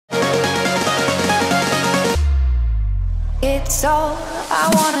It's all I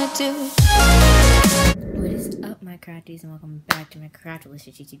wanna do. What is up, my crafties, and welcome back to my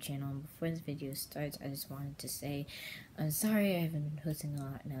Craftalicious YouTube channel. And before this video starts, I just wanted to say I'm sorry I haven't been posting a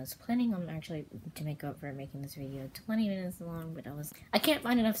lot, and I was planning on actually to make up for making this video 20 minutes long, but I can't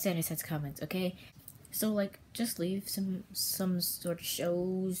find enough standard sets comments, okay? So like, just leave some sort of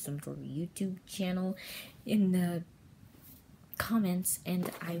shows, some sort of YouTube channel in the comments,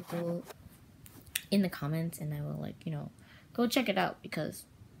 and I will like, you know, go check it out, because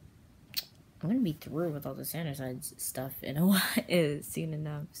I'm gonna be through with all the standard stuff in a while, soon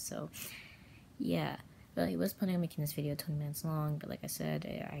enough. So yeah, but I was planning on making this video 20 minutes long, but like I said,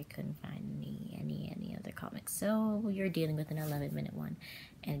 I couldn't find any other comics, so you're dealing with an 11-minute one.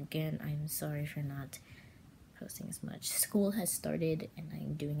 And again, I'm sorry for not posting as much. School has started, and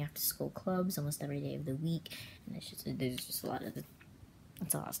I'm doing after school clubs almost every day of the week, and there's just a lot of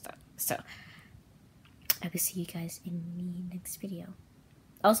stuff. So I will see you guys in the next video.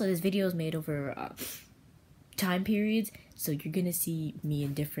 Also, this video is made over time periods, so you're gonna see me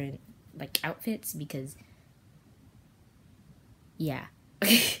in different like outfits because, yeah,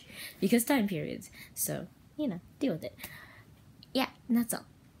 because time periods. So you know, deal with it. Yeah, and that's all.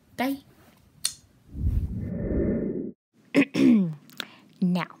 Bye.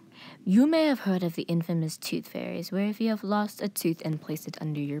 Now, you may have heard of the infamous tooth fairies, where if you have lost a tooth and placed it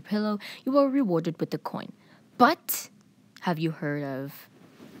under your pillow, you are rewarded with a coin. But have you heard of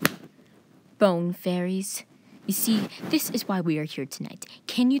bone fairies? You see, this is why we are here tonight.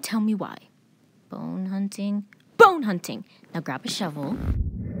 Can you tell me why? Bone hunting? Bone hunting! Now grab a shovel.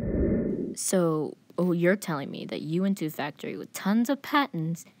 So, you're telling me that you went to a factory with tons of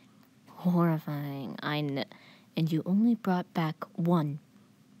patents? Horrifying, I know. And you only brought back one.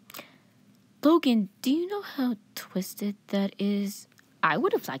 Logan, do you know how twisted that is? I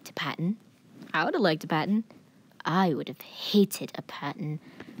would have liked a patent. I would have liked a patent. I would have hated a patent.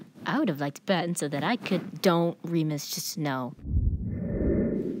 I would have liked a patent so that I could... Don't, Remus, just no.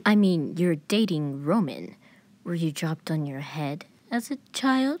 I mean, you're dating Roman. Were you dropped on your head as a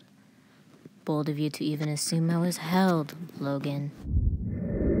child? Bold of you to even assume I was held, Logan.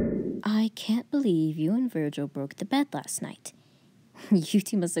 I can't believe you and Virgil broke the bed last night. You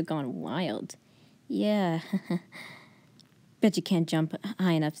two must have gone wild. Yeah. Bet you can't jump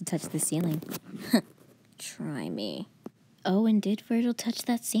high enough to touch the ceiling. Try me. Oh, and did Virgil touch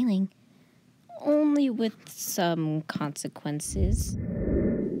that ceiling? Only with some consequences.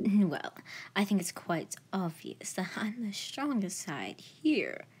 Well, I think it's quite obvious that I'm the strongest side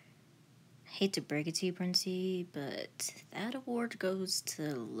here. Hate to break it to you, Princey, but that award goes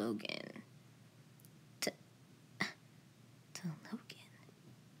to Logan. To Logan.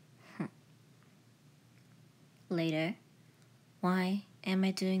 Later. Why am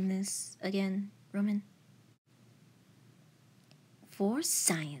I doing this again, Roman? For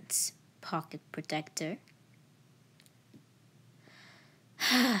science, pocket protector.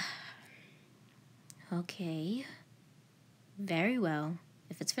 Okay. Very well.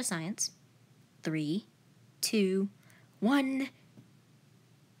 If it's for science. 3, 2, 1,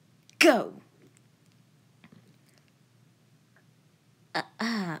 go!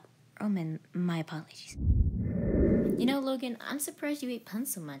 Roman, my apologies. You know, Logan, I'm surprised you ate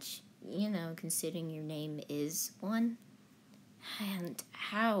puns so much. You know, considering your name is one. And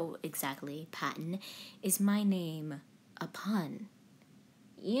how exactly, Patton, is my name a pun?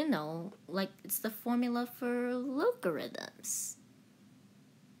 You know, like it's the formula for logarithms.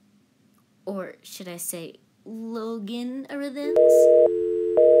 Or should I say Logan-arithms?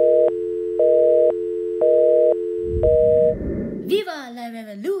 Viva la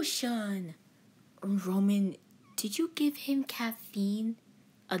revolution! Roman, did you give him caffeine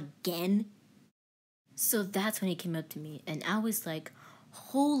again? So that's when he came up to me, and I was like,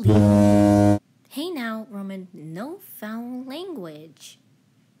 holy... Hey now, Roman, no foul language.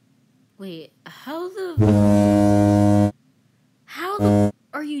 Wait, how the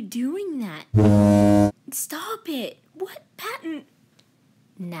are you doing that? Stop it! What patent?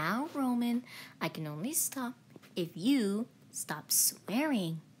 Now, Roman, I can only stop if you stop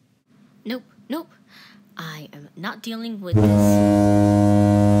swearing. Nope. I am not dealing with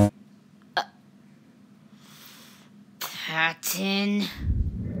this. Patent.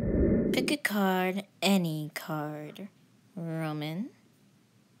 Pick a card, any card. Roman.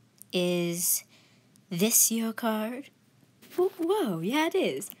 Is this your card? Whoa, yeah it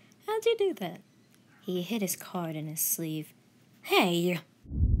is. How'd you do that? He hid his card in his sleeve. Hey!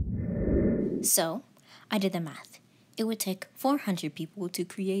 So, I did the math. It would take 400 people to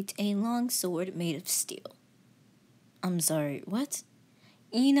create a long sword made of steel. I'm sorry, what?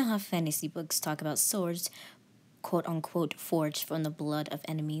 You know how fantasy books talk about swords quote-unquote forged from the blood of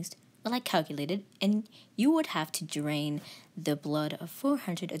enemies. Well, I calculated, and you would have to drain the blood of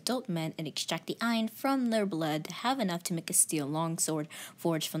 400 adult men and extract the iron from their blood to have enough to make a steel longsword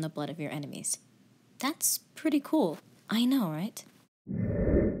forged from the blood of your enemies. That's pretty cool. I know, right?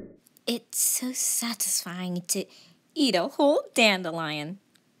 It's so satisfying to eat a whole dandelion.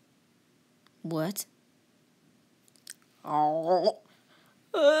 What? Oh.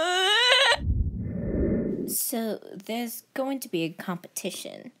 So there's going to be a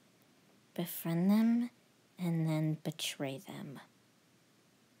competition. Befriend them and then betray them.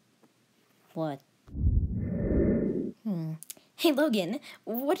 What? Hey Logan,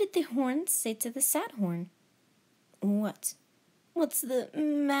 what did the horn say to the sad horn? What? What's the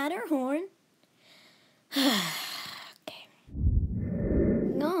matter, horn? Okay.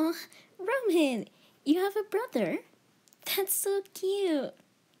 No, Roman, you have a brother. That's so cute.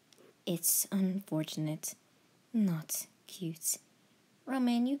 It's unfortunate. Not cute.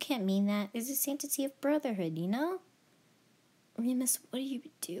 Roman, you can't mean that. There's a sanctity of brotherhood, you know? Remus, what are you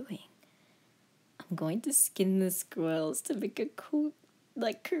doing? I'm going to skin the squirrels to make a cool,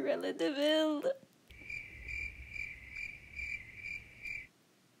 like Cruella de Vil.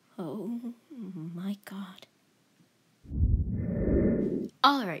 Oh my god.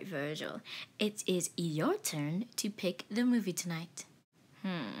 Alright, Virgil. It is your turn to pick the movie tonight.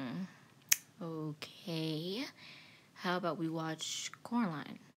 Okay. How about we watch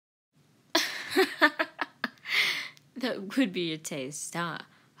Coraline? That would be your taste, huh?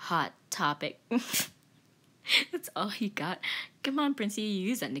 Hot Topic. That's all you got? Come on, Princey, you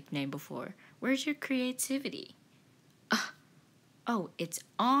used that nickname before. Where's your creativity? Oh, it's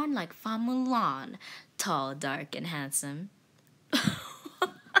on like Fa Mulan. Tall, dark, and handsome.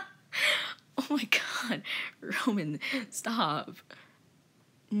 Oh my god. Roman, stop.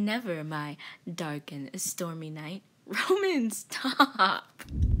 Never my dark and stormy night. Roman, stop.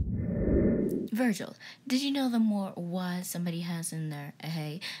 Virgil, did you know the more why somebody has in their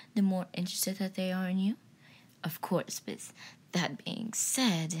hey, the more interested that they are in you? Of course, but that being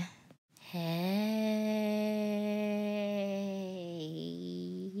said, hey.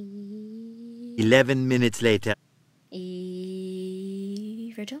 11 minutes later.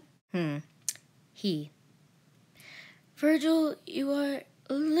 Virgil? He. Virgil, you are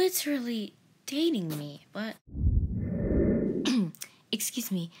literally dating me, but...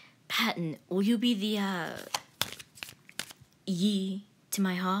 Excuse me, Patton, will you be the, ye to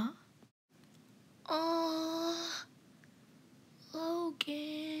my ha? Oh,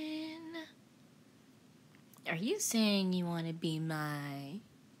 Logan. Are you saying you want to be my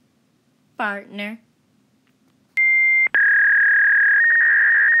partner?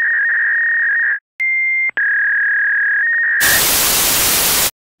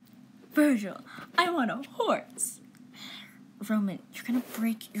 Virgil, I want a horse. Roman, you're gonna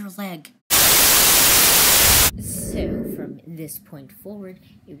break your leg. So, from this point forward,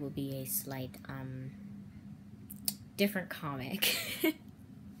 it will be a slight, different comic.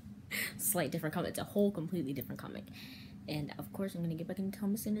 Slight different comic. It's a whole completely different comic. And, of course, I'm gonna get back into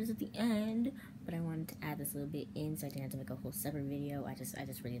Thomas Sanders at the end, but I wanted to add this little bit in, so I didn't have to make a whole separate video. I just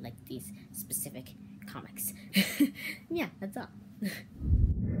really like these specific comics. Yeah, that's all.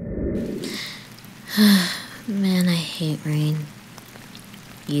 Man, I hate rain.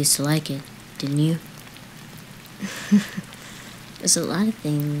 You used to like it, didn't you? There's a lot of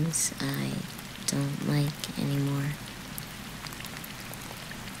things I don't like anymore.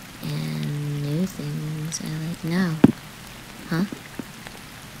 And new things I like now. Huh?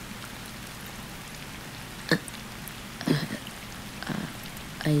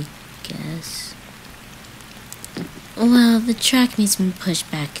 I guess. Well, the track meet's been pushed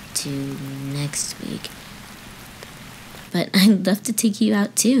back to next week. But I'd love to take you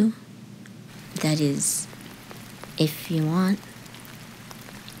out too. That is, if you want.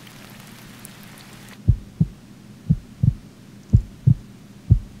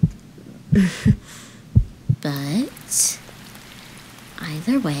 But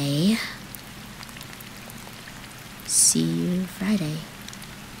either way, see you Friday.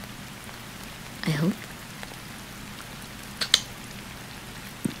 I hope.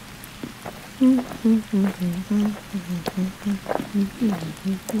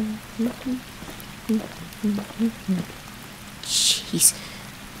 Jeez,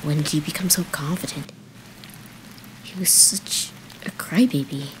 when did you become so confident? He was such a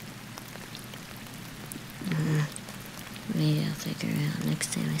crybaby. Maybe I'll figure out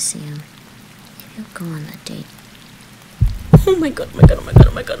next time I see him. Maybe I'll go on that date. Oh my god, oh my god, oh my god,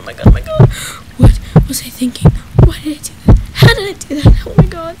 oh my god, oh my god, oh my god. What was I thinking? Why did I do that? How did I do that? Oh my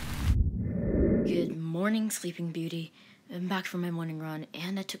god. Good morning, Sleeping Beauty. I'm back from my morning run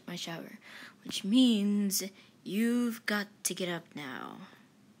and I took my shower, which means you've got to get up now.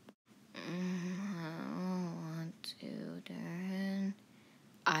 I don't want to, Darren.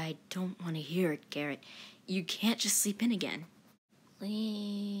 I don't want to hear it, Garrett. You can't just sleep in again.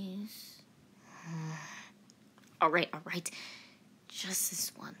 Please. All right. Just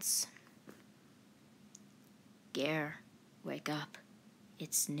this once. Gare, wake up.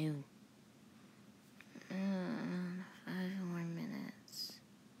 It's noon. 5 more minutes.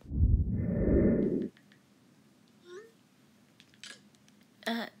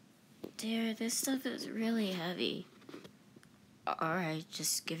 Dear, this stuff is really heavy. Alright,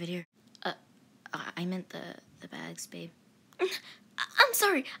 just give it here. I meant the bags, babe. I'm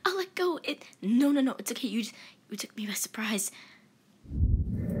sorry, I'll let go. No, it's okay. You took me by surprise.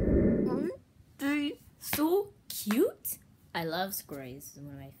 Aren't they so cute? I love Skaroy. This is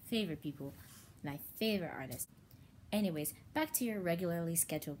one of my favorite people, my favorite artist. Anyways, back to your regularly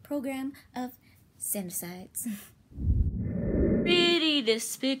scheduled program of Sandersides. Pretty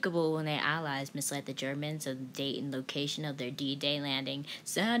despicable when their allies misled the Germans of the date and location of their D-Day landing,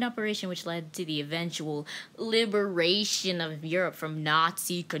 an operation which led to the eventual liberation of Europe from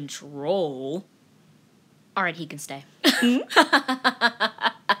Nazi control. Alright, he can stay.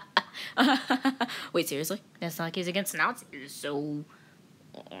 Wait, seriously? That's not a case against Nazis, so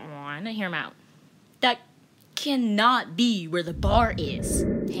why not hear him out? That cannot be where the bar is.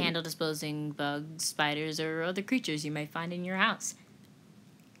 Handle disposing bugs, spiders, or other creatures you might find in your house.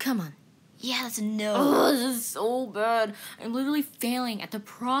 Come on. Yeah, that's a no. Oh, this is so bad. I'm literally failing at the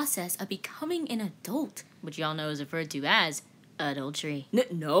process of becoming an adult, which y'all know is referred to as adultery.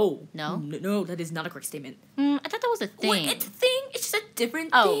 No, that is not a correct statement. I thought that was a thing. What? It's a thing? It's just a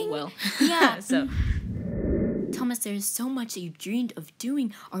different thing. Oh, well. Yeah, so. Thomas, there is so much that you dreamed of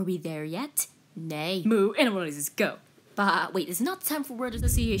doing. Are we there yet? Nay. Moo, animal noises, go. But wait, it's not time for word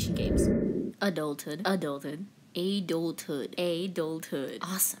association games. Adulthood. Awesome.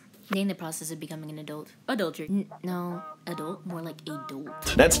 Name the process of becoming an adult. Adultery. No, adult, more like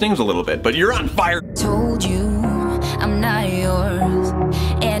adult. That stings a little bit, but you're on fire. Told you I'm not yours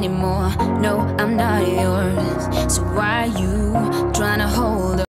anymore. No, I'm not yours. So why you trying to hold